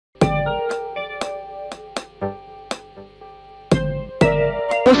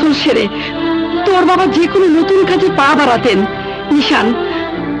গোসল সেরে তোর বাবা যে কোনো নতুন কাজে পা বাড়াতেন। নিশান,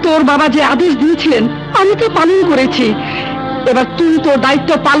 তোর বাবা যে আদেশ দিয়েছিলেন আমি তো পালন করেছি। এবার তুই তোর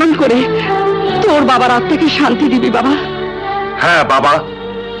দায়িত্ব পালন করে তোর বাবার আত্মাকে শান্তি দিবি বাবা। হ্যাঁ বাবা,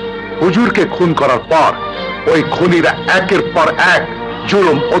 হুজুরকে খুন করার পর ওই খুনিরা একের পর এক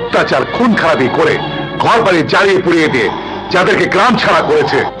জুলুম, অত্যাচার, খুন খারাপি করে ঘর বাড়ি জ্বালিয়ে পুড়িয়ে দিয়ে যাদেরকে গ্রাম ছাড়া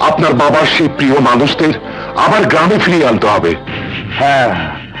করেছে, আপনার বাবার সেই প্রিয় মানুষদের আবার গ্রামে ফিরিয়ে আনতে হবে। হ্যাঁ,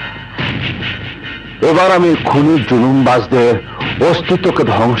 এবার আমি খুনির জুলুমবাজদের অস্তিত্বকে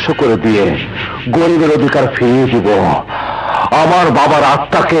ধ্বংস করে দিয়ে গরিবের অধিকার ফিরিয়ে দিব। আমার বাবার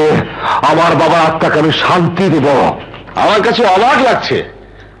আত্মাকে আমি শান্তি দেব। আমার কাছে অবাক লাগছে,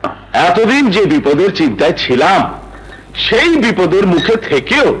 এতদিন যে বিপদের চিন্তায় ছিলাম সেই বিপদের মুখে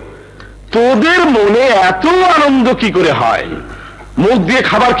থেকেও তোদের মনে এত আনন্দ কি করে হয়? মুখ দিয়ে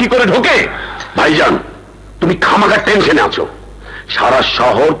খাবার কি করে ঢোকে? ভাইজান, তুমি খামাখা টেনশনে আছো। সারা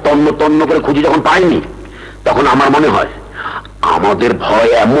শহর তন্ন তন্ন করে খুঁজে যখন পাইনি, তখন আমার মনে হয় আমাদের ভয়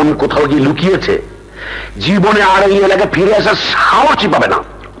এমন কোথাও গিয়ে লুকিয়েছে, জীবনে আর এই এলাকায় ফিরে আসার সাহসই পাবে না।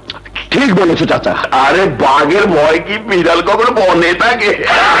 ঠিক বলেছো চাচা। আরে বাঘের ভয় কি বিড়াল কখনো বনে থাকে?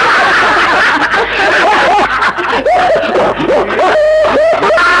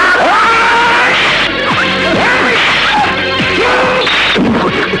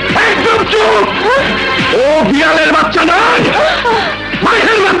 ও বিড়ালের বাচ্চা নয়,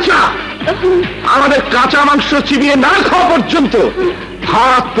 মায়ের বাচ্চা। আমাদের কাঁচা মাংস চিবিয়ে না খাওয়া পর্যন্ত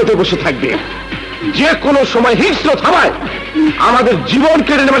হাত পেতে বসে থাকবে। যে কোনো সময় হিংস্র থামায় আমাদের জীবন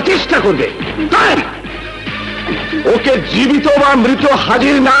কেড়ে নেওয়ার চেষ্টা করবে। তাই ওকে জীবিত বা মৃত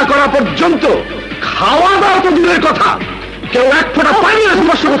হাজির না করা পর্যন্ত খাওয়া দাওয়া তো দূরের কথা, কেউ এক ফোঁটা পানি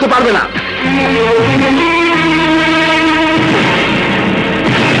স্পর্শ করতে পারবে না।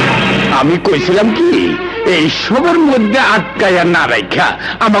 আমি কইছিলাম কি, এই সবের মধ্যে আটকাইয়া না রাখা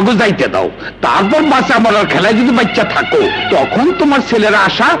আমাকে যাইতে দাও। তারপর বাচ্চা মরার খেলায় যদি বাচ্চা থাকো, তখন তোমার ছেলেরা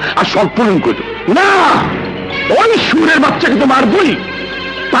আসা আর সব পূরণ করো। না, ওই সুরের বাচ্চাকে তো মারবই,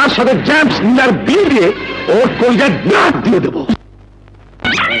 তার সাথে জেমস মিলার বিয়ে দিয়ে ওর কলজায় দাঁত দিয়ে দেবো।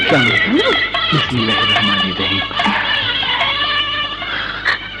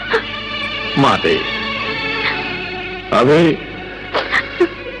 মারে,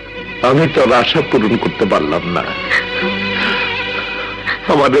 আমি তোর আশা পূরণ করতে পারলাম না,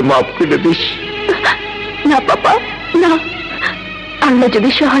 আমাদের মাফ করে দিস। না বাবা, না। আল্লাহ যদি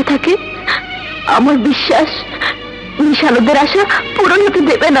সহায় থাকে, আমার বিশ্বাস নিশানদের আশা পূরণ হতে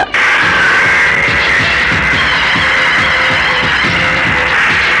দেবে না।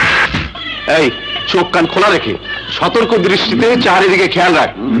 এই চোখ কান খোলা রেখে সতর্ক দৃষ্টিতে চারিদিকে খেয়াল রাখ,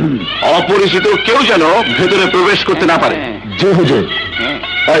 অপরিচিত কেউ যেন ভেতরে প্রবেশ করতে না পারে। জি হুজুর।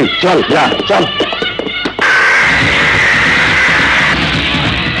 এই চল, যা চল।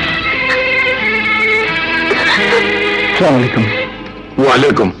 আসসালামু আলাইকুম।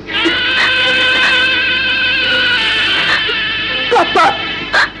 ওয়ালাইকুম। পাপা,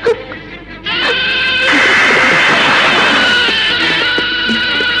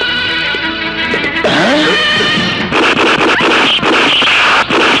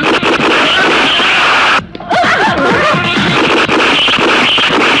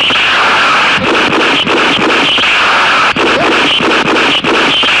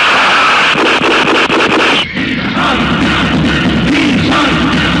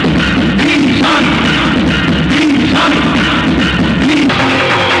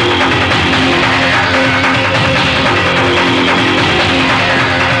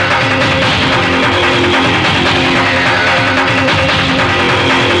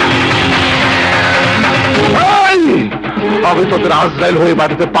 আমি তোদের আজরাইল হয়ে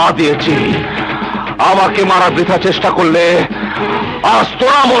মাটিতে পা দিয়েছি। আমাকে মারা বৃথা চেষ্টা করলে আজ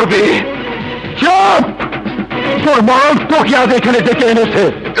তোরা মরবি। চুপ! তোর মরণ তোকে আজ এখানে ডেকে এনেছে।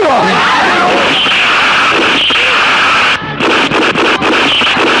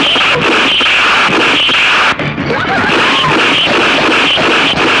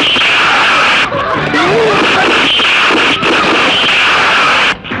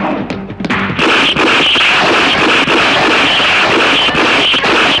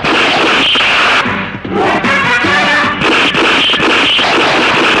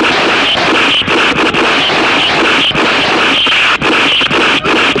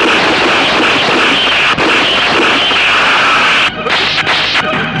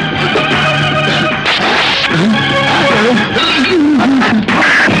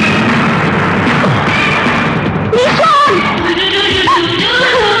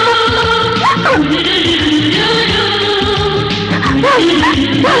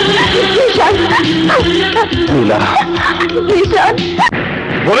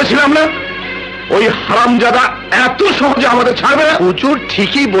 বলেছিলাম না ওই হারামজাদা এত সহজে আমাদের ছাড়বে না। হুজুর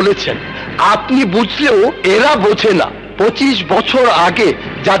ঠিকই বলেছেন, আপনি বুঝলেও এরা বোঝে না। 25 বছর আগে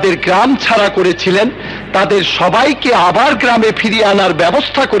যাদের গ্রাম ছাড়া করেছিলেন তাদের সবাইকে আবার গ্রামে ফিরিয়ে আনার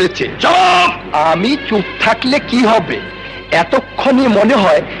ব্যবস্থা করেছে। আমি চুপ থাকলে কি হবে? এতক্ষণে মনে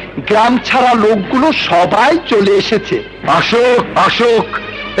হয় গ্রাম ছাড়া লোকগুলো সবাই চলে এসেছে। আসুক আসুক,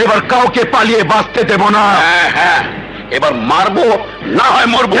 এবার কাউকে পালিয়ে বাঁচতে দেব না। হ্যাঁ হ্যাঁ, এবার মারবো না হয়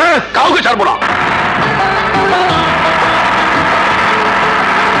মরবো, কাউকে ছাড়বো না।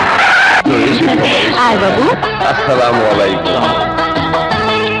 আয় বাবু। আসসালামু আলাইকুম।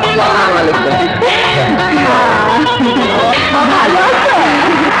 ভালো আছো?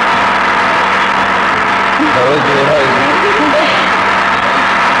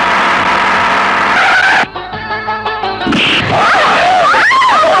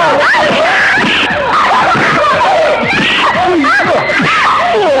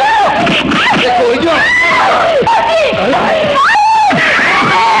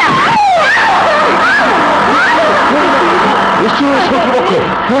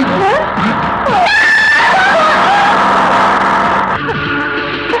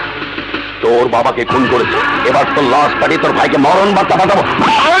 তোর বাবাকে খুন করেছে, এবার তোর লাশ পাঠিয়ে তোর ভাইকে মরণ বার্তা পাঠাবো।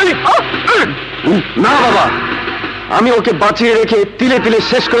 না বাবা, আমি ওকে বাঁচিয়ে রেখে তিলে তিলে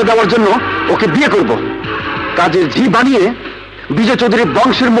শেষ করে দেওয়ার জন্য ওকে বিয়ে করব। কাজের ঝি বানিয়ে বিজয় চৌধুরীর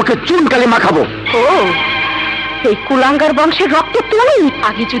বংশের মুখে চুন কালি মাখাবো। ও, এই কুলাঙ্গার বংশের রক্ত তুমি?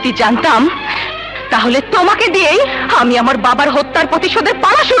 আগে যদি জানতাম তাহলে তোমাকে দিয়েই আমি আমার বাবার হত্যার প্রতিশোধের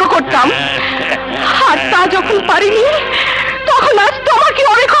পালা শুরু করতাম। আর তা যখন পারিনি তখন আজ তোমাকে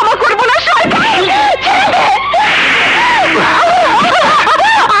অনেক ক্ষমা করবো না।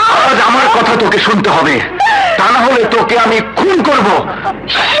 আজ আমার কথা তোকে শুনতে হবে, তা না হলে তোকে আমি খুন করব।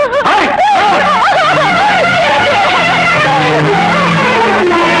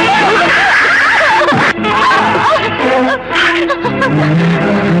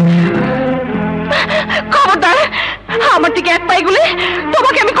 খবরদার আমার দিকে এক পায়ে গুলে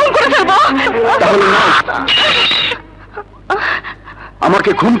তোমাকে আমি খুন করে ফেলবো। তাহলে না,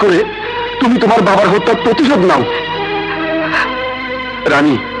 আমাকে খুন করে তুমি তোমার বাবার হত্যার প্রতিশোধ নাও।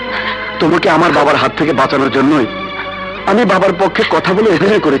 রানী, তোমাকে আমার বাবার হাত থেকে বাঁচানোর জন্যই আমি বাবার পক্ষে কথা বলে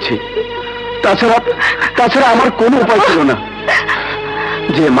অভিনয় করেছি। তাছাড়া আমার কোনো উপায় ছিল না।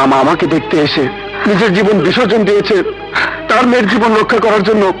 যে মামা আমাকে দেখতে এসে নিজের জীবন বিসর্জন দিয়েছে তার মেয়ের জীবন রক্ষা করার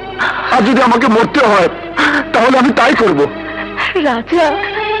জন্য, আর যদি আমাকে মরতে হয় তাহলে আমি তাই করব। রাজা,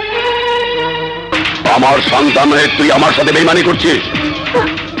 আমার সন্তান হয়ে তুই আমার সাথে বেইমানি করছিস?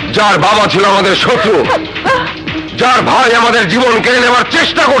 যার বাবা ছিল আমাদের শত্রু, যার ভাই আমাদের জীবন কেড়ে নেওয়ার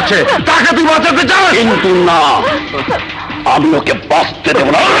চেষ্টা করছে, তাকে তুই বাঁচাতে চাস? কিন্তু না, আমি ওকে বাঁচতে দেব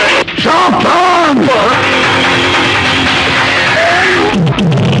না। সাবধান!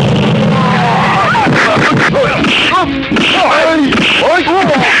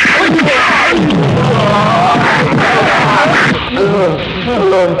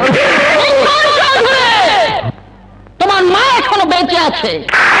 তোমার মা এখনো বেঁচে আছে।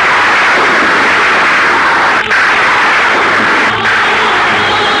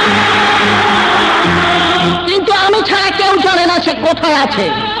 কিন্তু আমি ছাড়া কেউ জানে না সে কোথায় আছে।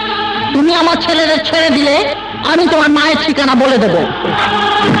 তুমি আমার ছেলেদের ছেড়ে দিলে আমি তোমার মায়ের ঠিকানা বলে দেব।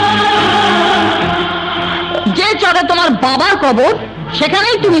 যে চরে তোমার বাবার কবর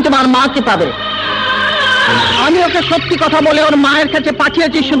সেখানেই তুমি তোমার মাকে পাবে। আমি ওকে সত্যি কথা বলে ওর মায়ের কাছে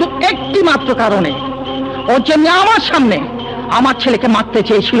পাঠিয়েছি শুধু একটি মাত্র কারণে। ও যেমনি আমার সামনে আমার ছেলেকে মারতে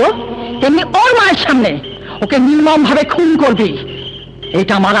চেয়েছিল, তেমনি ওর মায়ের সামনে ওকে নির্মম ভাবে খুন করবি,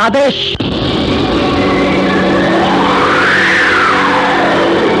 এটা আমার আদেশ।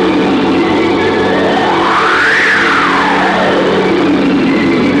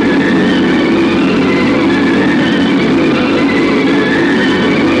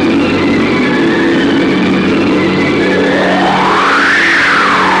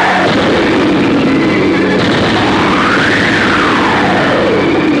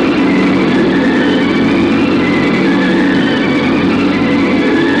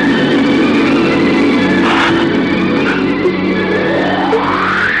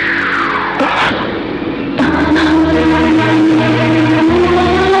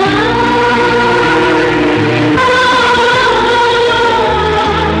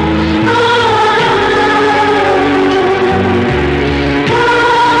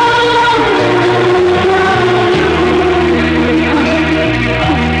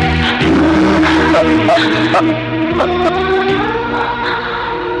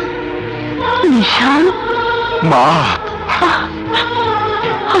 মা,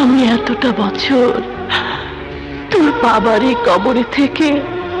 আমি এতটা বছর তোর বাবার এই কবরে থেকে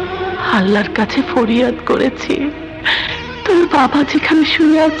আল্লাহর কাছে ফরিয়াদ করেছি তোর বাবা যেখানে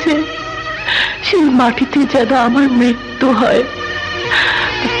শুয়ে আছে সেই মাটিতে যেন আমার মৃত্যু হয়।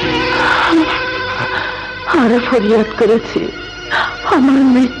 আরো ফরিয়াদ করেছি আমার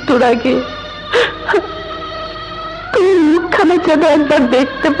মৃত্যুর আগে তোর মুখখানা যেন একবার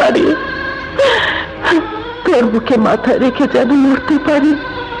দেখতে পারি, তোর বুকে মাথা রেখে যেন মরতে পারি।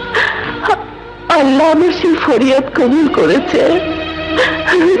 আল্লাহ আমার সেই ফরিয়াদ কবুল করেছে।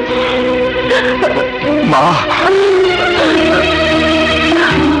 মা,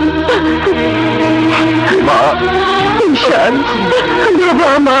 মা, ঈশান বাবা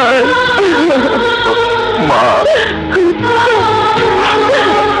আমার, মা,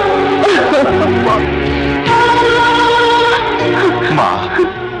 মা,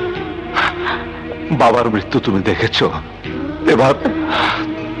 বাবার মৃত্যু তুমি দেখেছো, এবার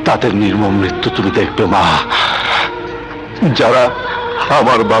তাদের নির্মম মৃত্যু তুমি দেখবে মা, যারা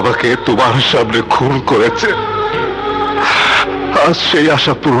আমার বাবাকে তোমার সামনে খুন করেছে। আজ সেই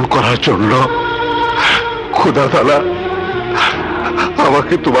আশা পূরণ করার জন্য খোদা তাআলা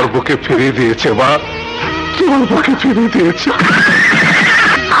আমাকে তোমার বুকে ফিরিয়ে দিয়েছে মা, তোমার বুকে ফিরিয়ে দিয়েছে।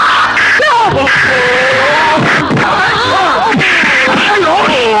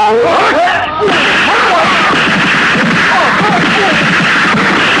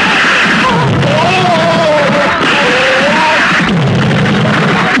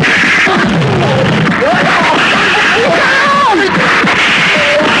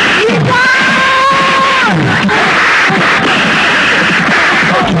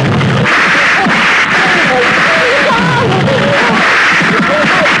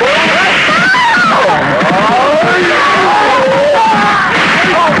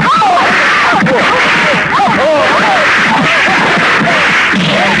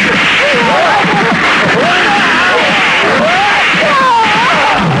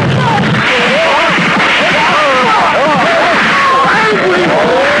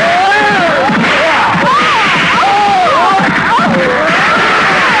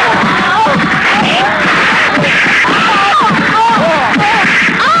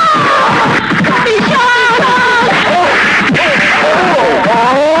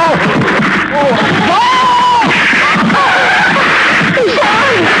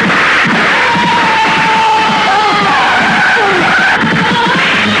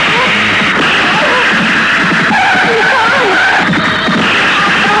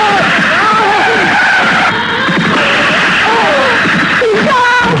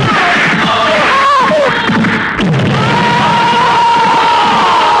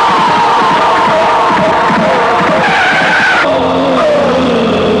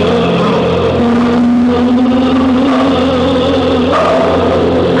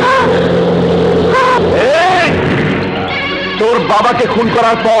 বাবাকে খুন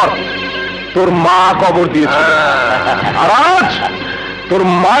করার পর তোর মা কবর দিয়েছিল, আর আজ তোর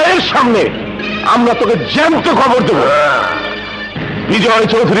মায়ের সামনে আমরা তোকে জ্যান্ত কবর দেব। বিজয়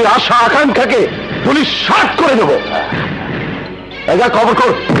চৌধুরীর আশা আকাঙ্ক্ষাকে পুলিশ সাত করে দেব। এজা কবর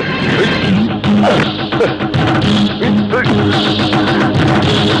কর।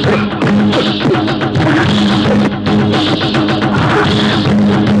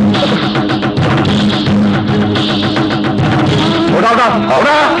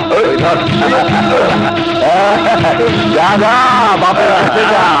 বাপের কাছে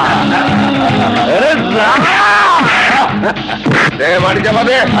যা, বাড়ি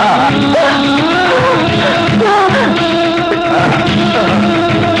যাবে।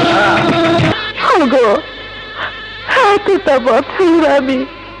 এতটা বছর আমি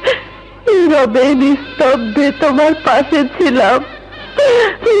নীরবে নিস্তব্ধে তোমার পাশে ছিলাম,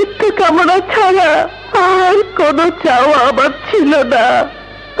 মৃত্যু কামনা ছাড়া আর কোনো চাওয়া আমার ছিল না,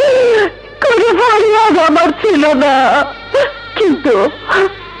 কোনো ফরিয়াদ আমার ছিল না। কিন্তু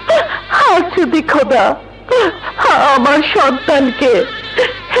আজ যদি খোদা আমার সন্তানকে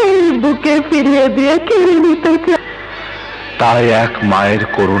এই বুকে ফিরিয়ে দিয়ে কেড়ে নিতে চায়, তাই এক মায়ের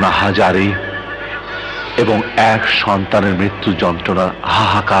করুণা হাজারি এবং এক সন্তানের মৃত্যু যন্ত্রণার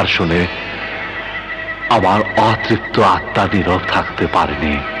হাহাকার শুনে আমার অতৃপ্ত আত্মা নীরব থাকতে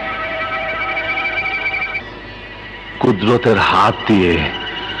পারেনি। কুদরতের হাত দিয়ে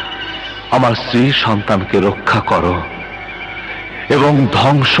আমার স্ত্রী সন্তানকে রক্ষা করো এবং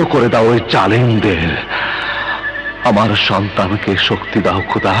ধ্বংস করে দাও ওই জালিমদের। আমার সন্তানকে শক্তি দাও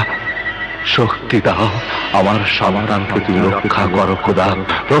খোদা, শক্তি দাও। আমার সন্তানকে তুমি রক্ষা করো খোদা,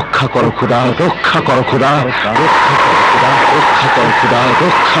 রক্ষা করো খোদা, রক্ষা করো খোদা, রক্ষা করো খোদা, রক্ষা করো খোদা,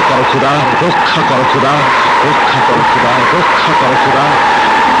 রক্ষা করো খোদা, রক্ষা করো খোদা, রক্ষা করো খোদা, রক্ষা করো খোদা।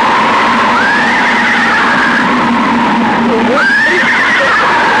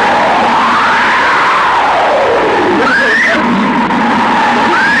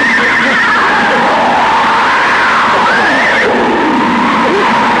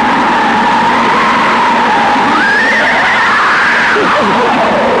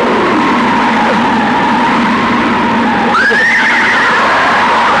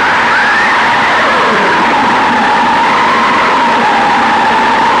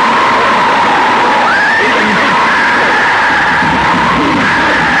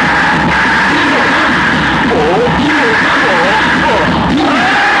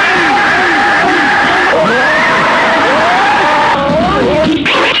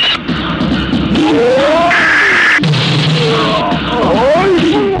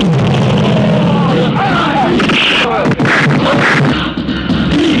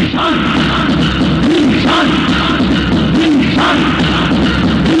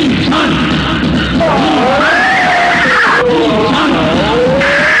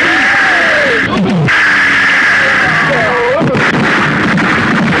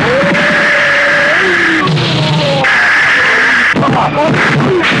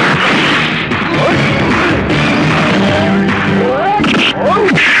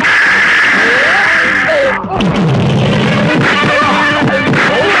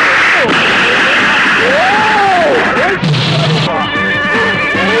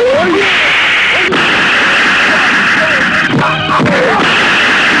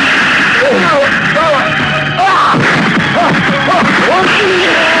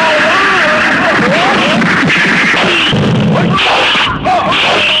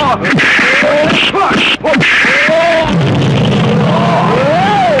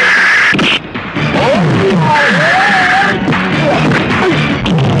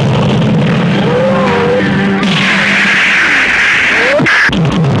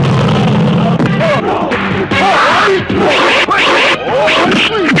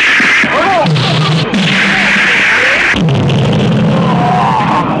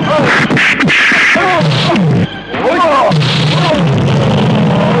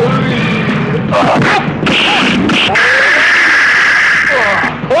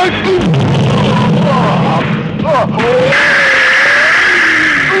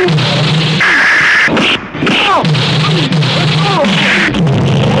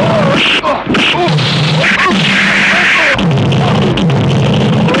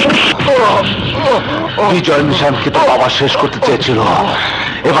 বিজয় মিশনকে তো বাবা শেষ করতে চেয়েছিল,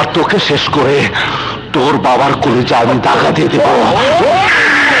 এবার তোকে শেষ করে তোর বাবার কলিজা আমি দাগা দিয়ে দেব।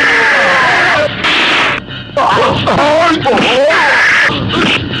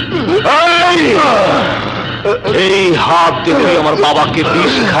 এই হাত দিয়ে তুই আমার বাবাকে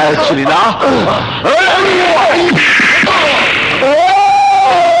বিষ খাইছিলি না?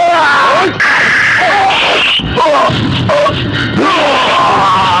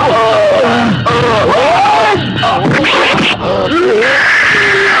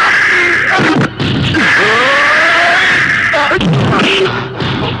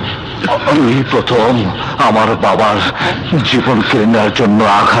 তুই প্রথম আমার বাবার জীবন কেড়ে নেওয়ার জন্য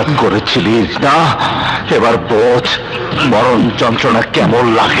আঘাত করেছিলিস না? এবার বোঝ মরণ যন্ত্রণা কেমন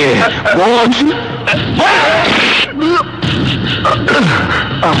লাগে, বোঝ।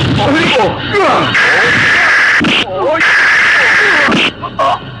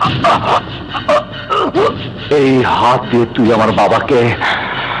 এই হাত দিয়ে তুই আমার বাবাকে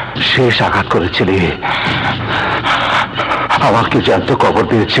শেষ আঘাত করেছিলি, আমাকে জ্যান্ত কবর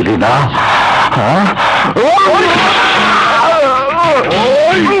দিয়েছিলি না? হ্যাঁ,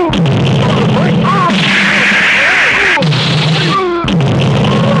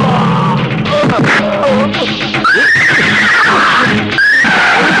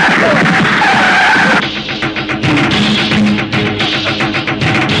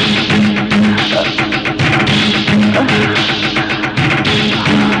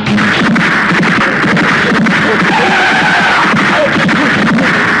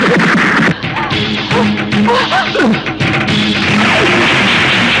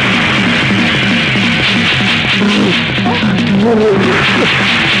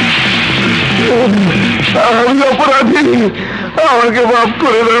 আমি অপরাধী, আমাকে মাফ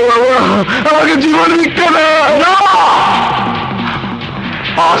করে দাও বাবা, আমাকে জীবন ভিক্ষা দাও।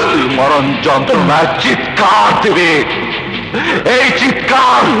 আজ তুই মরণ যন্ত্রণায় চিৎকার দেবে, এই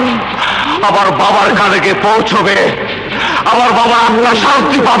চিৎকার আমার বাবার কানে গিয়ে পৌঁছবে, আমার বাবা আত্মা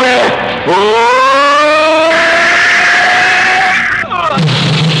শান্তি পাবে। ও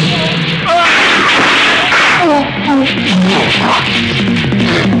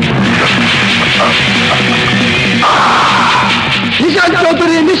निशान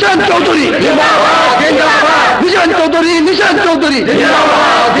चौधरी, निशान चौधरी जिंदाबाद, निशान चौधरी, निशान चौधरी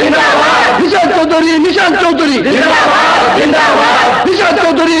जिंदाबाद, निशान चौधरी, निशान चौधरी जिंदाबाद, निशान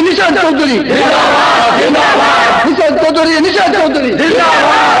चौधरी, निशान चौधरी जिंदाबाद, निशान चौधरी, निशान चौधरी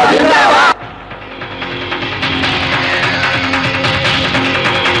जिंदाबाद।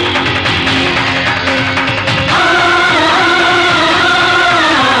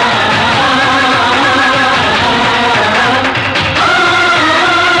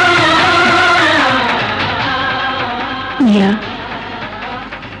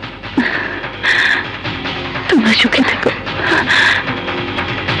 তোমরা সুখে থেকো।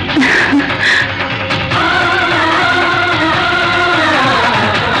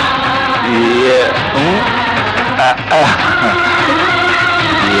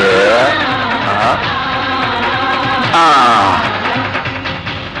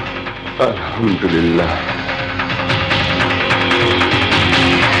 আলহামদুলিল্লাহ।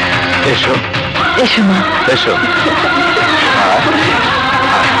 এসো এসো মা, এসো।